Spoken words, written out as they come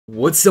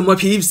What's up, my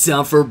peeps?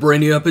 Time for a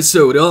brand new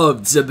episode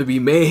of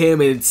WWE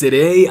Mayhem, and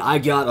today I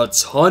got a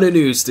ton of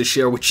news to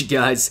share with you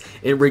guys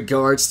in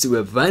regards to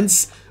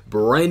events,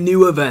 brand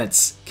new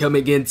events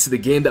coming into the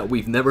game that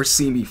we've never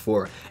seen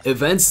before.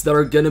 Events that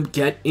are gonna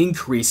get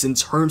increased in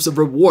terms of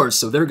rewards,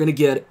 so they're gonna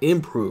get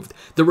improved.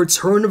 The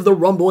return of the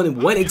Rumble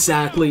and when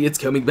exactly it's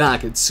coming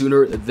back, it's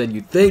sooner than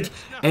you think,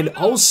 and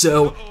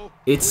also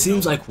it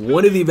seems like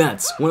one of the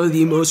events, one of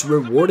the most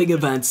rewarding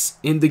events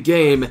in the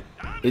game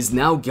is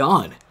now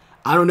gone.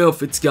 I don't know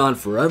if it's gone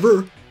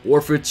forever, or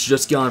if it's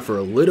just gone for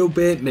a little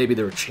bit. Maybe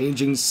they're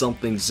changing some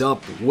things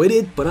up with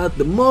it, but at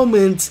the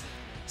moment,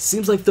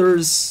 seems like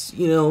there's,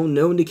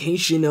 no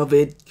indication of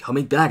it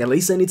coming back, at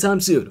least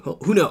anytime soon.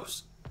 Who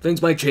knows?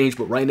 Things might change,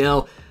 but right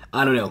now,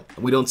 I don't know.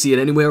 We don't see it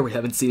anywhere. We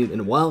haven't seen it in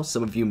a while.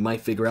 Some of you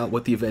might figure out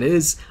what the event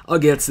is. I'll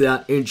get to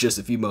that in just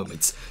a few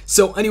moments.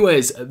 So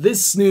anyways,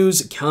 this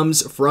news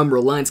comes from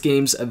Reliance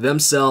Games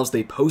themselves.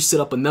 They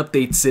posted up an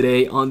update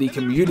today on the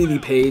community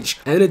page,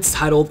 and it's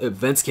titled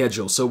Event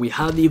Schedule. So we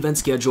have the event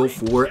schedule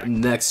for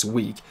next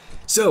week.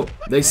 So,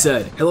 they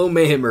said, hello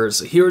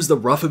Mayhemers, here's the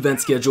rough event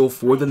schedule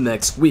for the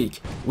next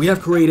week. We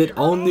have created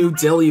all new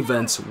daily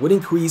events with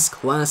increased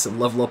class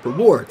level up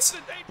rewards.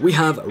 We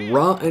have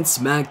Raw and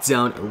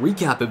SmackDown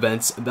recap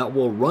events that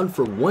will run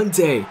for one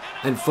day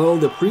and follow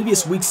the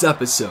previous week's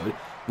episode.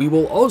 We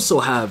will also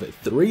have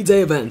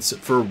 3-day events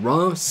for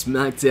Raw,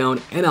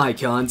 SmackDown, and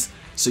Icons,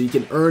 so you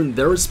can earn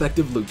their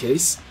respective loot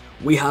case.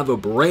 We have a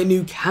brand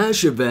new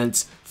cash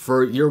event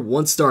for your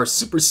 1-star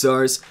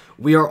superstars.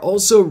 We are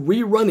also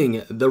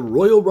rerunning the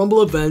Royal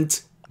Rumble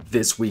event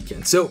this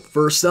weekend. So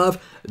first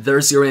off,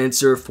 there's your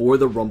answer for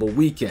the Rumble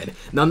weekend.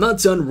 Now I'm not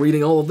done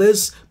reading all of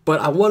this,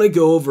 but I want to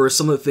go over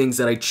some of the things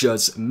that I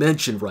just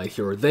mentioned right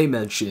here, or they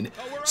mentioned.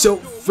 So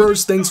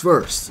first things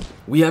first,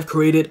 we have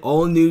created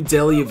all new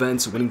daily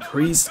events with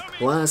increased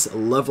class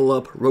level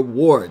up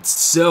rewards.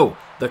 So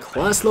the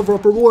class level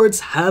up rewards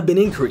have been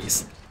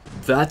increased.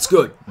 That's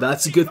good.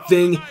 That's a good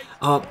thing.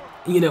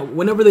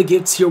 Whenever they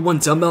give tier 1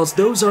 dumbbells,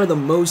 those are the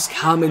most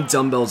common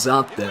dumbbells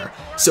out there.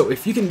 So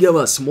if you can give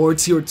us more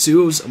tier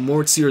 2s,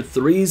 more tier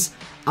 3s,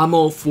 I'm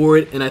all for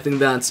it, and I think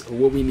that's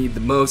what we need the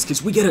most,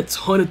 because we get a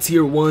ton of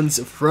tier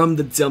 1s from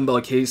the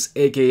dumbbell case,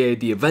 aka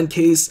the event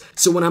case.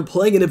 So when I'm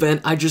playing an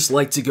event, I just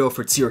like to go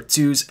for tier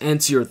 2s and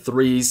tier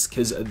 3s,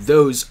 because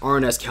those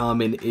aren't as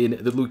common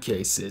in the loot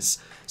cases.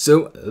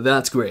 So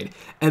that's great.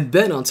 And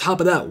then on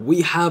top of that,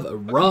 we have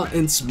Raw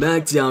and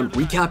SmackDown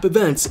recap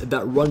events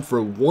that run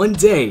for one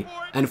day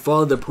and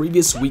follow the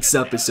previous week's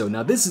episode.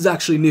 Now this is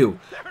actually new.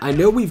 I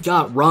know we've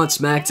got Raw and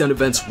SmackDown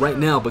events right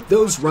now, but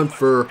those run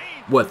for,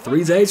 what,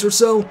 3 days or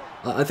so?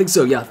 I think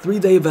so, yeah,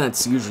 3-day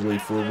events usually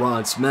for Raw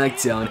and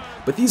SmackDown,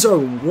 but these are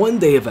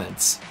 1-day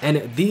events,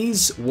 and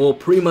these will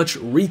pretty much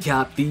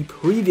recap the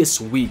previous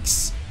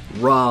week's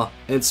Raw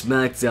and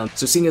SmackDown.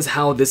 So seeing as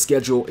how this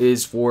schedule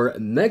is for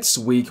next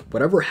week,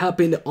 whatever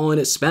happened on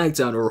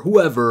SmackDown or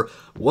whoever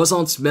was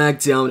on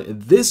SmackDown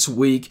this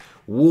week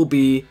will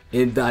be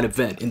in that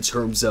event in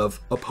terms of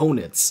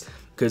opponents,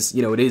 because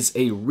it is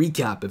a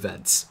recap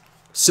event.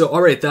 So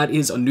alright, that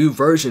is a new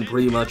version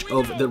pretty much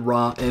of the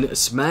Raw and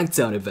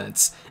SmackDown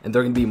events, and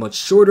they're going to be much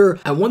shorter.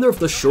 I wonder if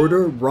the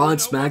shorter Raw and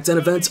SmackDown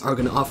events are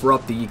going to offer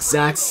up the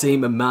exact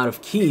same amount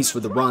of keys for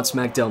the Raw and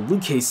SmackDown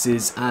loot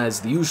cases as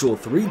the usual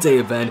 3-day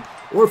event,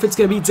 or if it's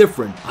going to be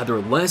different, either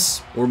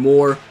less or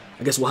more.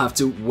 I guess we'll have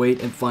to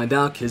wait and find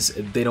out, because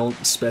they don't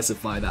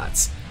specify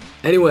that.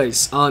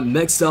 Anyways,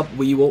 next up,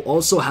 we will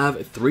also have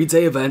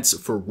 3-day events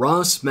for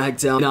Raw,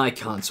 SmackDown, and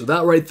Icons. So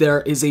that right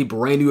there is a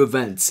brand new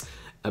event.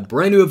 A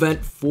brand new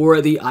event for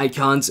the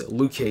Icons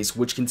loot case,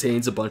 which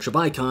contains a bunch of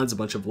icons, a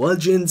bunch of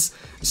legends.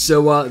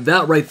 So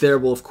that right there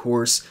will, of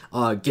course,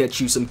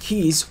 get you some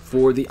keys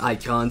for the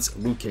Icons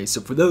loot case.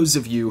 So for those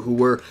of you who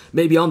were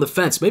maybe on the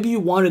fence, maybe you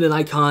wanted an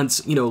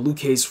Icons, loot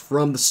case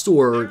from the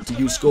store to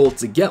use gold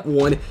to get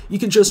one, you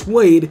can just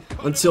wait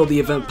until the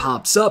event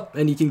pops up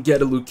and you can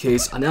get a loot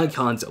case, an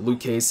Icons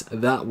loot case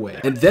that way.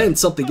 And then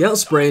something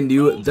else brand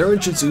new, they're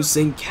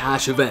introducing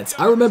cash events.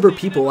 I remember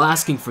people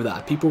asking for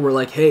that. People were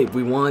like, hey,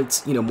 we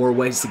want, more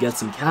ways to get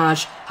some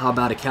cash. How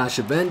about a cash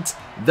event?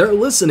 They're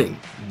listening.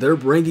 They're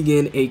bringing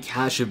in a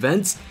cash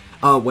event.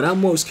 What I'm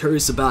most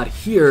curious about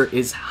here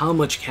is how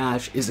much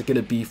cash is it going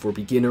to be for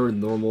beginner,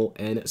 normal,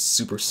 and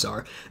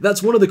superstar?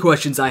 That's one of the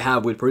questions I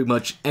have with pretty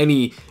much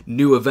any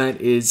new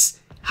event is,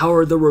 how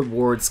are the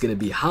rewards going to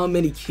be? How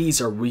many keys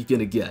are we going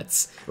to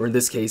get? Or in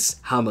this case,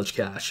 how much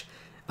cash?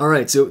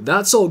 Alright, so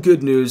that's all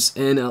good news,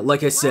 and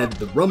like I said,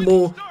 the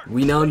Rumble,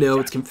 we now know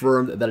it's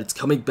confirmed that it's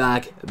coming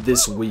back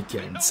this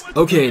weekend.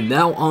 Okay,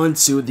 now on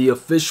to the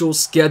official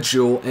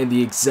schedule and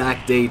the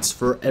exact dates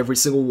for every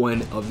single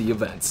one of the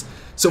events.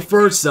 So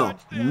first up,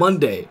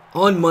 Monday.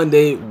 On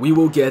Monday, we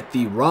will get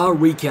the Raw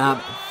Recap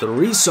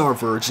 3-star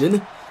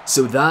version.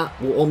 So that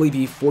will only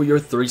be for your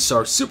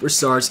 3-star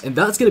superstars, and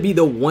that's going to be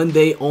the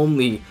 1-day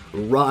only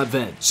Raw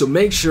event. So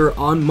make sure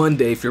on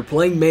Monday, if you're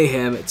playing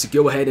Mayhem, to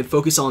go ahead and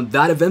focus on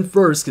that event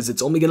first, because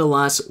it's only going to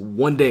last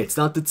 1 day. It's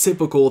not the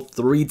typical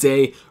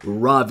 3-day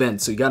Raw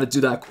event, so you got to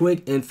do that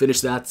quick and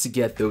finish that to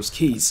get those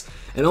keys.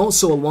 And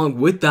also along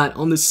with that,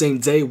 on the same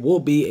day will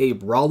be a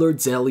Brawler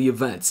Daily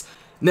event.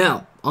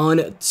 Now,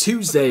 on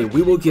Tuesday,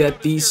 we will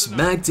get the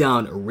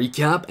SmackDown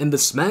recap, and the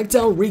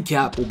SmackDown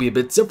recap will be a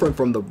bit different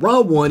from the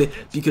Raw one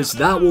because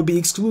that will be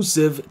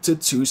exclusive to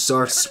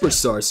 2-star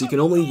superstars. So you can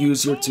only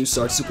use your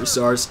 2-star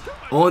superstars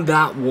on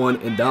that one,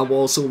 and that will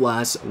also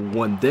last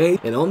 1 day.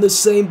 And on the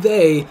same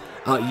day,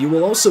 you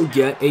will also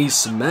get a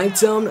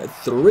SmackDown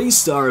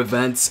 3-star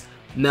event.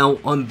 Now,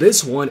 on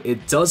this one,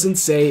 it doesn't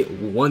say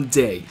 1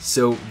 day,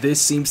 so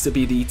this seems to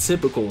be the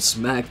typical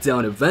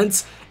SmackDown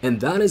event, and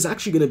that is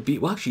actually going to be,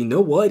 well, actually, you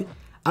know what?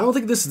 I don't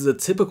think this is a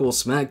typical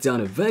SmackDown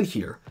event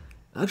here.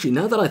 Actually,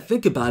 now that I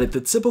think about it,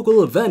 the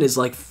typical event is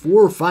like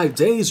 4 or 5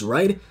 days,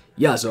 right?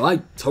 Yeah, so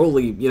I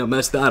totally,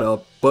 messed that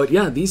up. But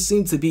yeah, these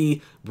seem to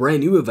be brand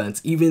new events,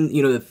 even,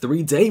 the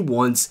 3-day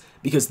ones,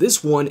 because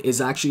this one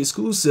is actually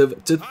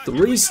exclusive to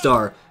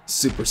 3-star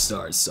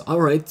superstars. So,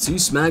 alright, 2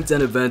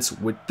 SmackDown events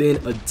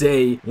within a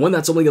day. One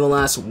that's only going to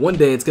last 1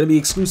 day, it's going to be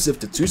exclusive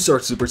to 2-star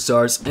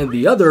superstars, and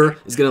the other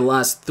is going to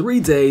last 3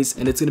 days,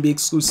 and it's going to be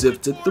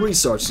exclusive to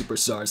 3-star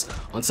superstars.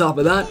 On top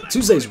of that,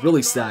 Tuesday's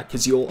really stacked,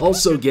 because you'll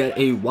also get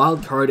a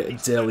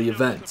wildcard daily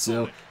event.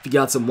 So, if you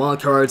got some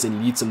wildcards and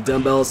you need some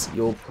dumbbells,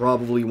 you'll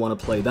probably want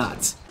to play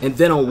that. And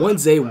then on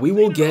Wednesday, we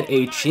will get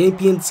a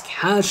Champions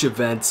Cash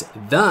event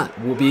that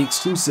will be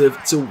exclusive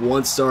to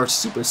 1-star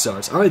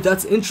superstars. Alright,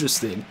 that's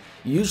interesting.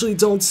 You usually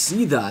don't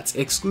see that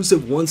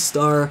exclusive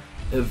 1-star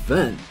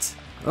event.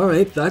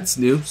 Alright, that's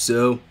new.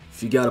 So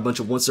if you got a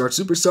bunch of 1-star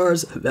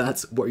superstars,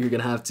 that's what you're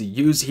gonna have to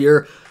use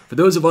here. For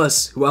those of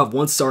us who have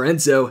 1-star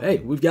Enzo, hey,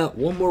 we've got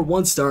one more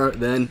 1-star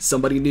than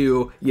somebody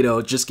new,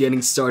 just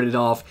getting started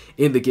off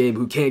in the game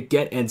who can't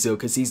get Enzo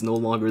because he's no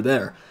longer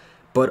there.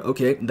 But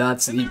okay,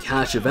 that's the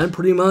cash event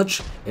pretty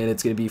much, and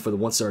it's going to be for the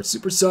 1-star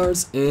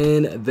superstars,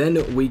 and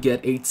then we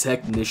get a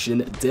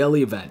Technician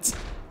daily event.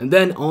 And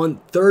then on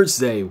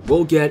Thursday,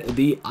 we'll get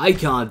the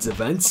Icons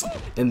events,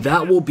 and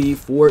that will be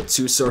for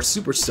 2-star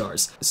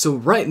superstars. So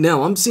right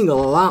now, I'm seeing a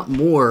lot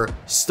more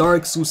star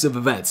exclusive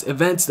events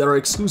that are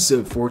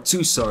exclusive for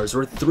 2 stars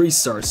or 3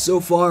 stars. So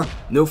far,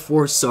 no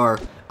 4-star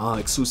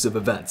exclusive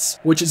events,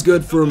 which is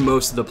good for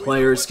most of the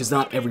players because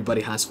not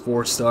everybody has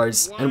 4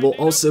 stars. And we'll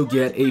also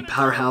get a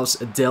Powerhouse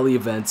daily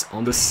event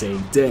on the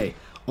same day.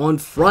 On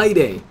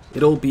Friday,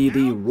 it'll be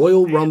the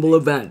Royal Rumble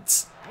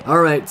event.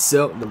 Alright,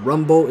 so the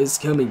Rumble is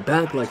coming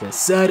back, like I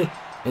said,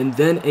 and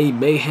then a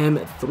Mayhem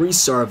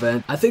 3-star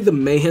event. I think the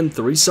Mayhem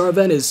 3-star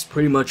event is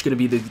pretty much going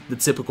to be the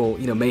typical,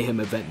 Mayhem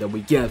event that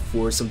we get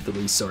for some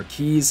 3-star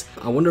keys.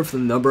 I wonder if the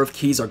number of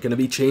keys are going to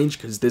be changed,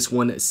 because this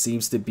one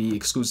seems to be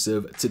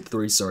exclusive to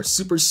 3-star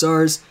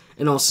superstars.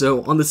 And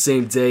also, on the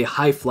same day,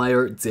 High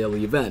Flyer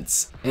daily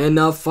events. And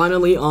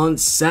finally, on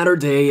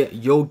Saturday,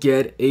 you'll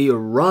get a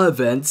Raw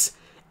event.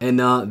 And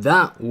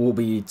that will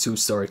be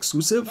 2-star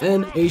exclusive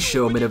and a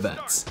Showman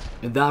event.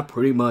 And that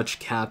pretty much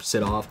caps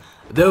it off.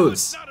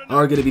 Those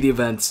are going to be the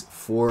events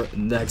for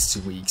next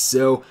week.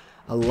 So,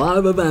 a lot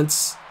of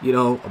events,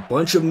 a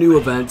bunch of new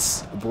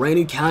events, a brand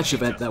new cash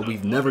event that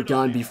we've never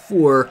gotten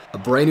before, a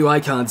brand new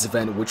Icons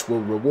event which will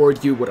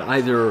reward you with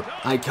either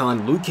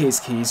Icon loot case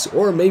keys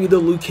or maybe the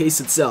loot case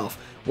itself.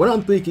 What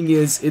I'm thinking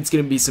is it's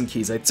going to be some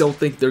keys. I don't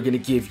think they're going to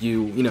give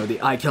you, the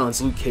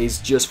Icons loot case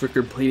just for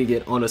completing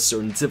it on a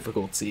certain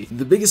difficulty.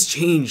 The biggest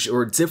change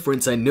or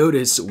difference I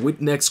noticed with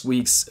next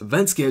week's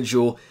event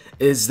schedule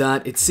is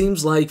that it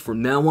seems like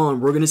from now on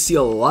we're going to see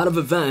a lot of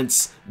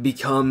events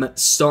become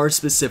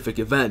star-specific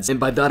events. And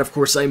by that, of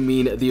course, I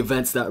mean the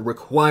events that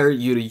require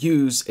you to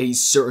use a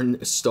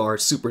certain star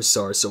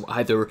superstar. So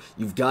either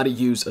you've got to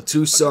use a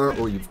 2-star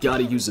or you've got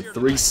to use a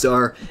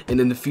 3-star. And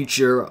in the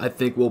future, I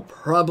think we'll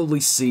probably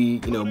see,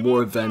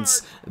 more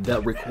events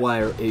that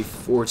require a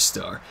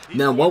 4-star.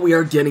 Now, while we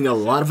are getting a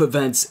lot of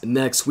events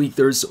next week,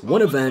 there's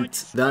one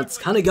event that's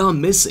kind of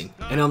gone missing.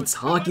 And I'm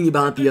talking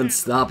about the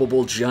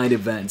Unstoppable Giant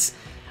event.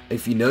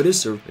 If you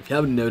notice, or if you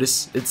haven't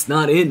noticed, it's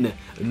not in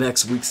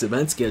next week's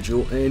event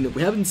schedule, and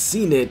we haven't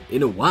seen it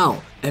in a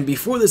while. And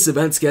before this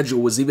event schedule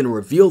was even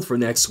revealed for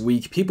next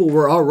week, people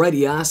were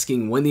already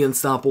asking when the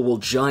Unstoppable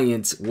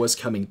Giant was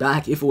coming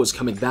back, if it was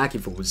coming back,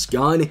 if it was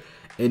gone.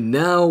 And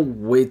now,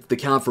 with the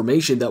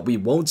confirmation that we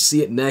won't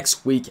see it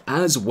next week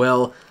as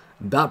well,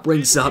 that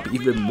brings up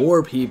even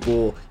more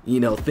people,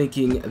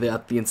 thinking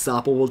that the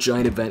Unstoppable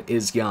Giant event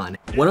is gone.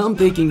 What I'm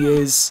thinking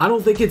is, I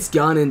don't think it's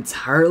gone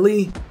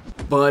entirely,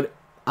 but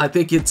I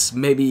think it's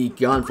maybe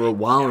gone for a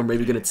while or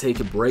maybe going to take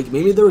a break.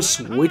 Maybe they're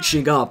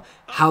switching up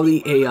how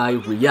the AI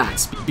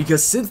reacts.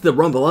 Because since the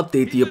Rumble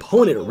update, the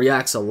opponent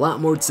reacts a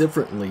lot more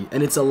differently.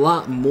 And it's a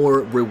lot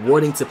more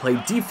rewarding to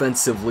play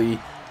defensively.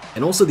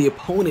 And also the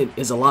opponent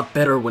is a lot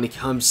better when it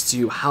comes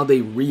to how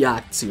they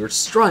react to your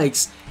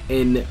strikes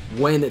and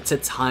when to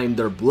time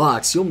their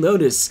blocks. You'll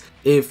notice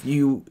if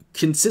you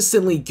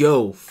consistently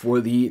go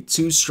for the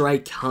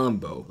 2-strike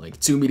combo, like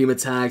 2 medium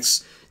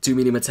attacks, 2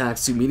 medium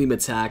attacks, 2 medium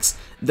attacks,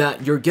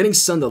 that you're getting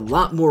stunned a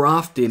lot more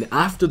often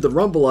after the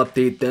Rumble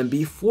update than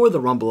before the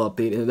Rumble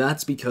update, and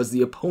that's because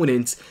the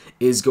opponent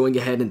is going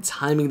ahead and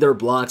timing their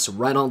blocks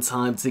right on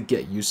time to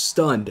get you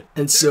stunned.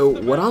 And so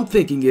what I'm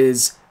thinking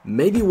is,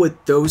 maybe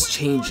with those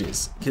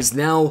changes, because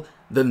now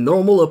the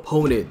normal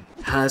opponent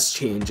has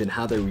changed and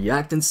how they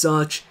react and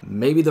such,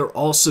 maybe they're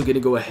also going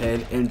to go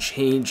ahead and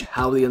change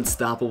how the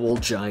Unstoppable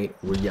Giant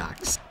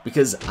reacts.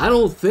 Because I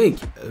don't think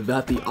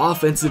that the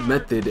offensive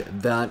method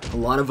that a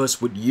lot of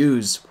us would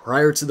use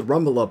prior to the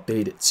Rumble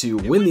update to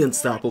win the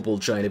Unstoppable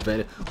Giant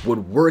event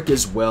would work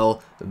as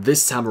well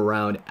this time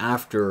around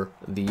after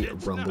the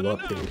Rumble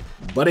update.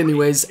 But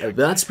anyways,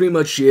 that's pretty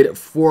much it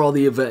for all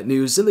the event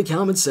news. In the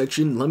comment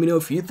section, let me know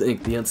if you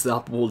think the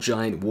Unstoppable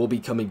Giant will be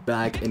coming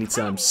back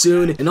anytime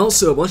soon. And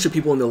also, a bunch of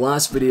people in the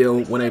last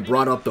video, when I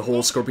brought up the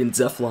whole Scorpion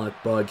Deathlock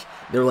bug,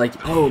 they're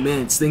like, oh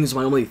man, Sting's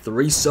my only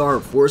 3-star or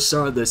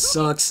 4-star, this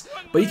sucks.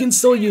 But you can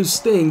still use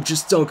Sting,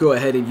 just don't go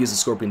ahead and use the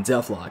Scorpion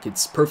Deathlock.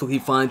 It's perfectly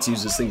fine to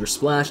use the Stinger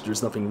Splash,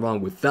 there's nothing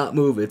wrong with that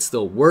move, it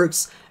still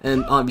works.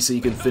 And obviously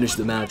you can finish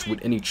the match with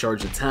any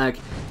charge attack.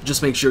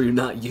 Just make sure you're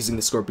not using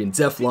the Scorpion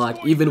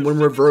Deathlock. Even when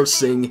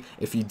reversing,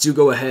 if you do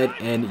go ahead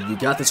and you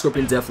got the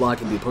Scorpion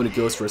Deathlock and the opponent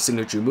goes for a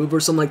signature move or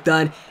something like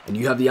that, and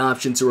you have the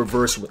option to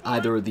reverse with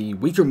either the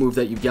weaker move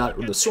that you got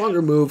or the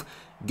stronger move,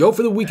 go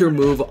for the weaker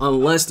move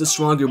unless the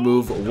stronger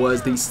move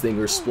was the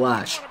Stinger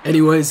Splash.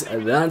 Anyways,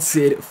 that's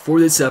it for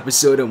this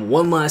episode. And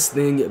one last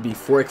thing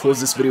before I close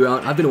this video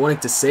out, I've been wanting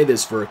to say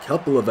this for a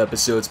couple of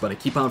episodes, but I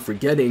keep on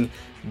forgetting.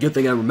 Good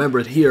thing I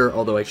remembered here,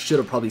 although I should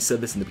have probably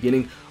said this in the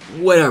beginning.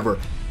 Whatever.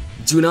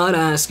 Do not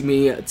ask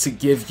me to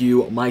give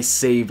you my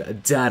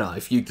save data.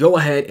 If you go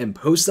ahead and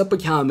post up a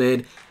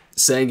comment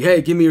saying,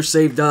 hey, give me your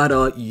save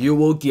data, you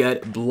will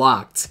get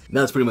blocked.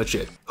 That's pretty much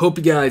it. Hope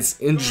you guys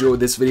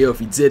enjoyed this video.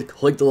 If you did,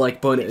 click the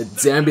like button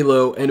down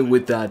below. And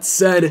with that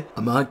said,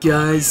 I'm out,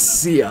 guys.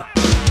 See ya.